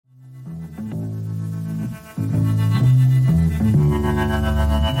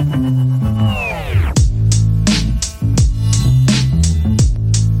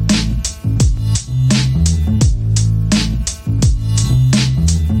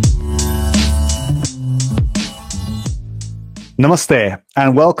Namaste,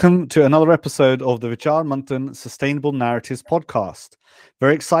 and welcome to another episode of the Vichar Manthan Sustainable Narratives podcast.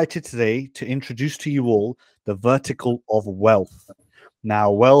 Very excited today to introduce to you all the vertical of wealth. Now,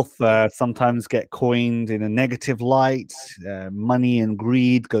 wealth sometimes get coined in a negative light. Money and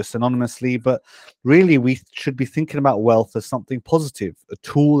greed go synonymously, but really we should be thinking about wealth as something positive, a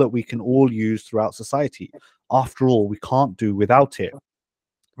tool that we can all use throughout society. After all, we can't do without it.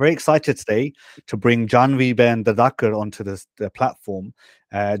 Very excited today to bring Janvi Ben Dadakar onto the platform.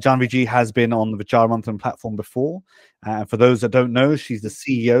 Janvi ji has been on the Vichar Manthan platform before. For those that don't know, she's the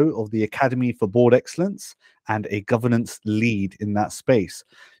CEO of the Academy for Board Excellence and a governance lead in that space.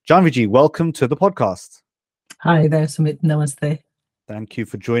 Janvi ji, welcome to the podcast. Hi there, Sumit. Namaste. Thank you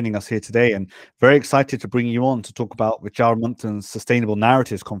for joining us here today, and very excited to bring you on to talk about Vichar Manthan's Sustainable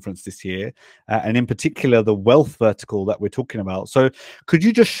Narratives Conference this year, and in particular the wealth vertical that we're talking about. So could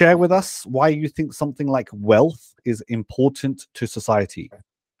you just share with us why you think something like wealth is important to society?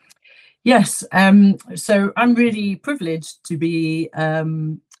 Yes, so I'm really privileged to be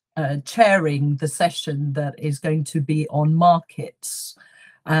chairing the session that is going to be on markets,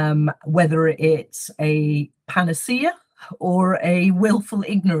 whether it's a panacea or a willful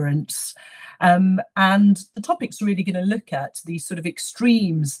ignorance. And the topic's really going to look at these sort of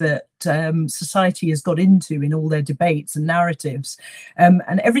extremes that society has got into in all their debates and narratives. And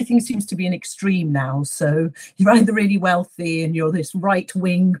everything seems to be an extreme now. So you're either really wealthy and you're this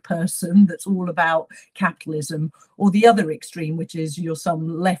right-wing person that's all about capitalism, or the other extreme, which is you're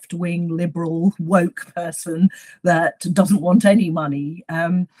some left-wing, liberal, woke person that doesn't want any money.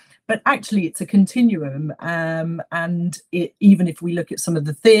 But actually, it's a continuum. And even if we look at some of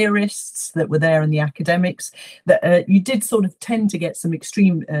the theorists that were there and the academics, that you did sort of tend to get some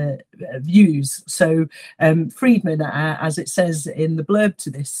extreme views. So Friedman, as it says in the blurb to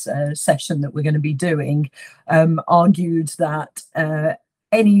this session that we're going to be doing, argued that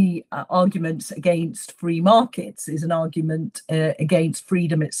any arguments against free markets is an argument against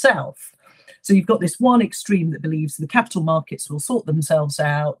freedom itself. So you've got this one extreme that believes the capital markets will sort themselves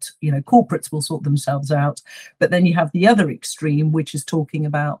out, corporates will sort themselves out. But then you have the other extreme, which is talking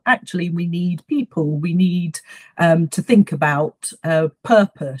about actually we need people, we need to think about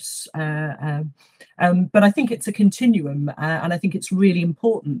purpose. But I think it's a continuum, and I think it's really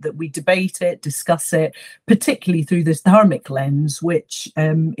important that we debate it, discuss it, particularly through this dharmic lens, which,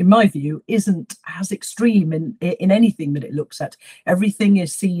 in my view, isn't as extreme in anything that it looks at. Everything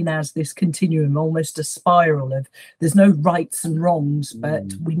is seen as this continuum, almost a spiral of there's no rights and wrongs, but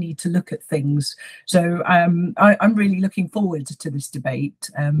we need to look at things. So I'm really looking forward to this debate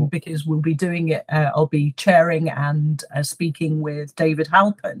because we'll be doing it. I'll be chairing and speaking with David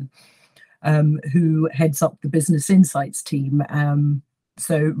Halpin, who heads up the Business Insights team.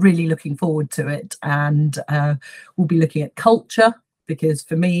 So really looking forward to it. And we'll be looking at culture, because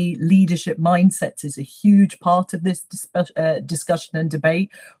for me, leadership mindsets is a huge part of this discussion and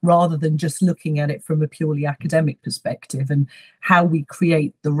debate, rather than just looking at it from a purely academic perspective, and how we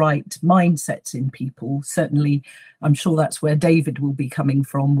create the right mindsets in people. Certainly, I'm sure that's where David will be coming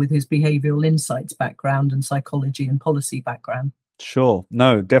from with his behavioral insights background and psychology and policy background. Sure.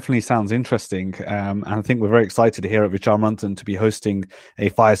 No, definitely sounds interesting. And I think we're very excited here at Vichar Manthan to be hosting a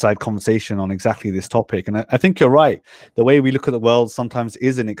fireside conversation on exactly this topic. And I think you're right. The way we look at the world sometimes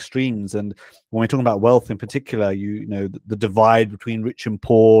is in extremes. And when we're talking about wealth in particular, the divide between rich and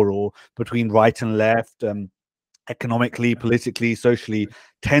poor, or between right and left, economically, politically, socially,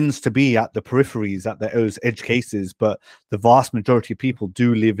 tends to be at the peripheries, at those edge cases. But the vast majority of people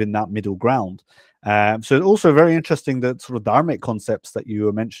do live in that middle ground. So it's also very interesting that sort of dharmic concepts that you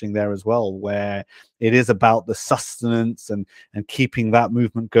were mentioning there as well, where it is about the sustenance and keeping that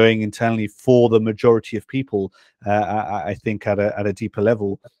movement going internally for the majority of people, I think at a deeper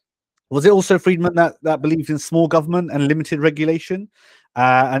level. Was it also Friedman that believed in small government and limited regulation?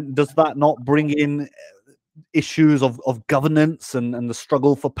 And does that not bring in issues of governance and the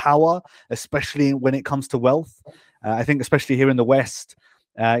struggle for power, especially when it comes to wealth? I think especially here in the West,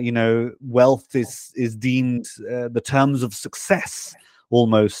 wealth is deemed the terms of success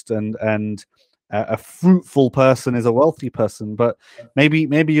almost, and a fruitful person is a wealthy person. But maybe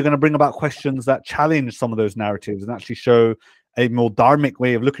you're going to bring about questions that challenge some of those narratives and actually show a more dharmic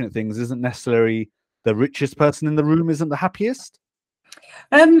way of looking at things. Isn't necessarily the richest person in the room isn't the happiest?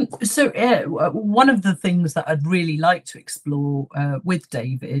 One of the things that I'd really like to explore with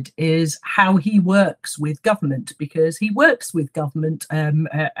David is how he works with government, because he works with government,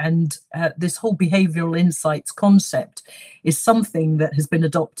 and this whole behavioural insights concept is something that has been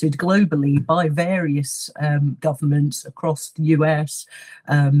adopted globally by various governments across the US,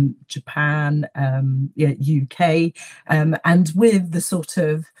 Japan, UK, and with the sort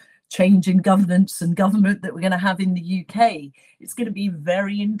of change in governance and government that we're going to have in the UK, it's going to be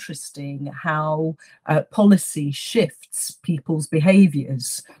very interesting how policy shifts people's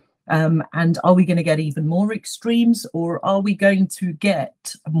behaviours. And are we going to get even more extremes, or are we going to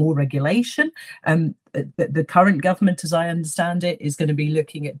get more regulation? The current government, as I understand it, is going to be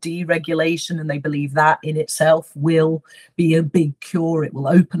looking at deregulation, and they believe that in itself will be a big cure. It will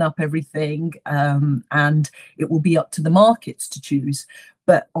open up everything, and it will be up to the markets to choose.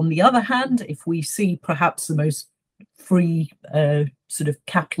 But on the other hand, if we see perhaps the most free sort of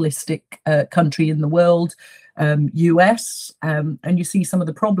capitalistic country in the world, US, and you see some of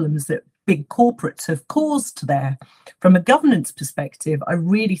the problems that big corporates have caused there. From a governance perspective, I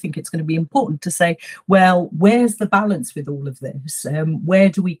really think it's going to be important to say, well, where's the balance with all of this? Where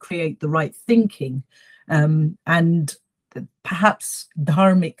do we create the right thinking? And perhaps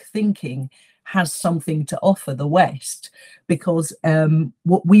dharmic thinking has something to offer the West, because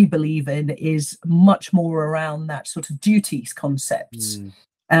what we believe in is much more around that sort of duties concepts.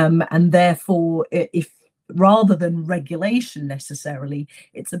 And therefore, if rather than regulation necessarily,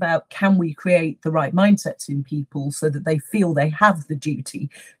 it's about, can we create the right mindsets in people so that they feel they have the duty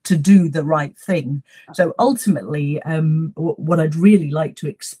to do the right thing. So ultimately, what I'd really like to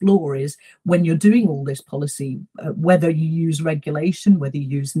explore is, when you're doing all this policy, whether you use regulation, whether you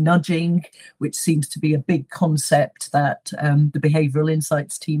use nudging, which seems to be a big concept that the behavioural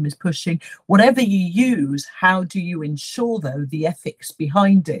insights team is pushing, whatever you use, how do you ensure, though, the ethics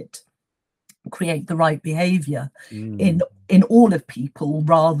behind it create the right behavior in all of people,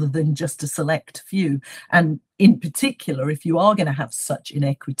 rather than just a select few? And in particular, if you are going to have such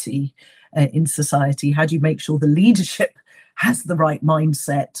inequity in society, how do you make sure the leadership has the right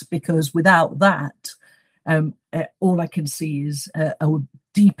mindset? Because without that, all I can see is a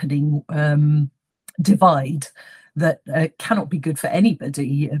deepening divide that cannot be good for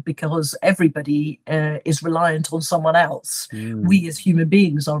anybody, because everybody is reliant on someone else. We as human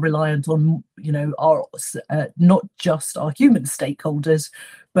beings are reliant on, our not just our human stakeholders,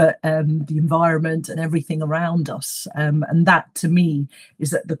 but the environment and everything around us. And that, to me,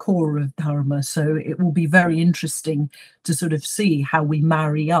 is at the core of Dharma. So it will be very interesting to sort of see how we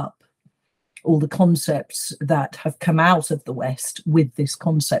marry up all the concepts that have come out of the West with this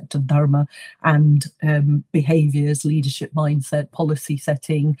concept of Dharma and behaviors, leadership mindset, policy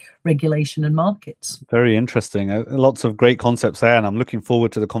setting, regulation and markets. Very interesting. Lots of great concepts there, and I'm looking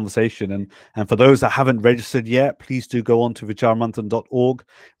forward to the conversation. And for those that haven't registered yet, please do go on to vicharmanthan.org,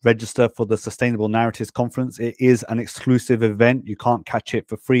 register for the Sustainable Narratives Conference. It is an exclusive event. You can't catch it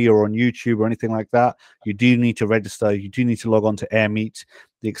for free or on YouTube or anything like that. You do need to register. You do need to log on to AirMeet,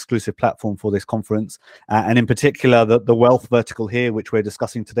 the exclusive platform for this conference, and in particular the wealth vertical here, which we're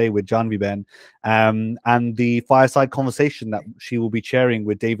discussing today with Janvi Ben, and the fireside conversation that she will be chairing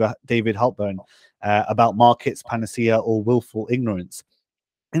with David Halpern about markets, panacea, or willful ignorance.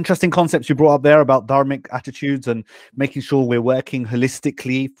 Interesting concepts you brought up there about dharmic attitudes and making sure we're working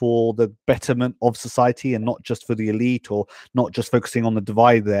holistically for the betterment of society and not just for the elite, or not just focusing on the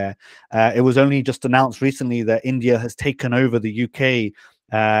divide there. It was only just announced recently that India has taken over the UK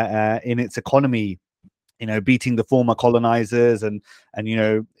in its economy, beating the former colonizers, and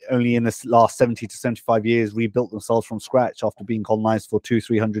only in the last 70 to 75 years rebuilt themselves from scratch after being colonized for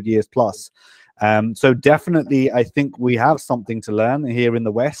 200-300 years plus. So definitely, I think we have something to learn here in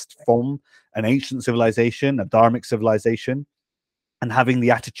the West from an ancient civilization, a dharmic civilization, and having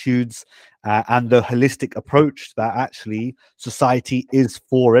the attitudes and the holistic approach that actually society is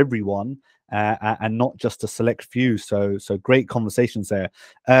for everyone, and not just a select few. So great conversations there.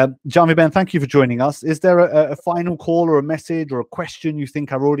 Janvi Ben, thank you for joining us. Is there a final call or a message or a question you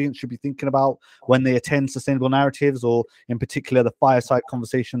think our audience should be thinking about when they attend Sustainable Narratives, or in particular the fireside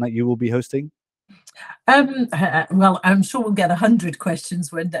conversation that you will be hosting? Well, I'm sure we'll get 100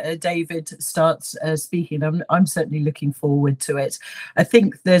 questions when David starts speaking. I'm certainly looking forward to it. I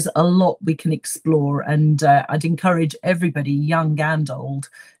think there's a lot we can explore, and I'd encourage everybody, young and old,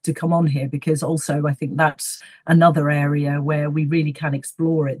 to come on here, because also I think that's another area where we really can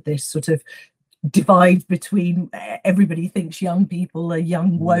explore it, this sort of divide between everybody thinks young people are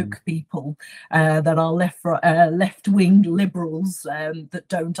young woke people that are left-wing liberals that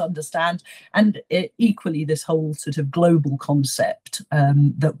don't understand, and equally this whole sort of global concept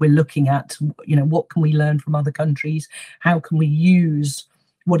that we're looking at. What can we learn from other countries? How can we use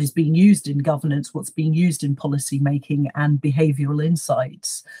what is being used in governance, what's being used in policy making and behavioral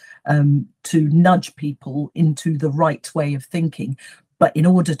insights to nudge people into the right way of thinking? But in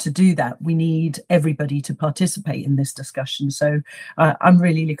order to do that, we need everybody to participate in this discussion. So I'm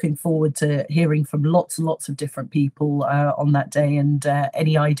really looking forward to hearing from lots and lots of different people on that day, and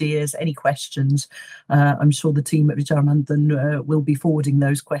any ideas, any questions. I'm sure the team at Vicharamanthan will be forwarding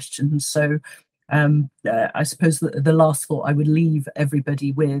those questions. So I suppose the last thought I would leave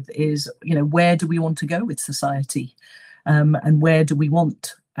everybody with is, where do we want to go with society? And where do we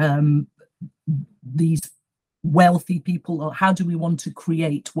want these wealthy people, or how do we want to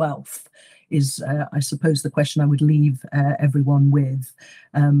create wealth is I suppose the question I would leave everyone with.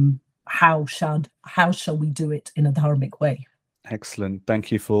 How shall we do it in a dharmic way? Excellent.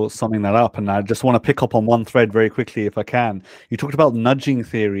 Thank you for summing that up. And I just want to pick up on one thread very quickly, if I can. You talked about nudging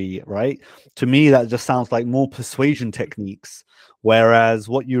theory, right? To me, that just sounds like more persuasion techniques. Whereas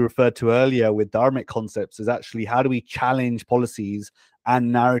what you referred to earlier with dharmic concepts is actually how do we challenge policies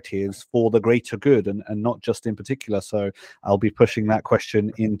and narratives for the greater good, and not just in particular. So I'll be pushing that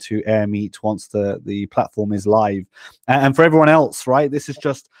question into AirMeet once the platform is live. And for everyone else, right, this is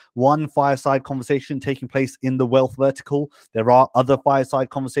just one fireside conversation taking place in the wealth vertical. There are other fireside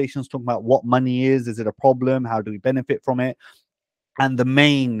conversations talking about what money is it a problem, how do we benefit from it? And the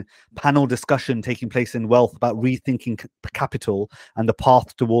main panel discussion taking place in wealth about rethinking capital and the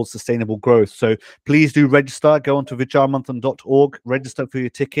path towards sustainable growth. So please do register. Go on to vicharamanthan.org, register for your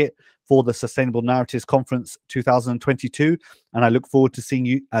ticket for the Sustainable Narratives Conference 2022. And I look forward to seeing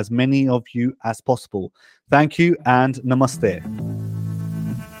you, as many of you as possible. Thank you and namaste.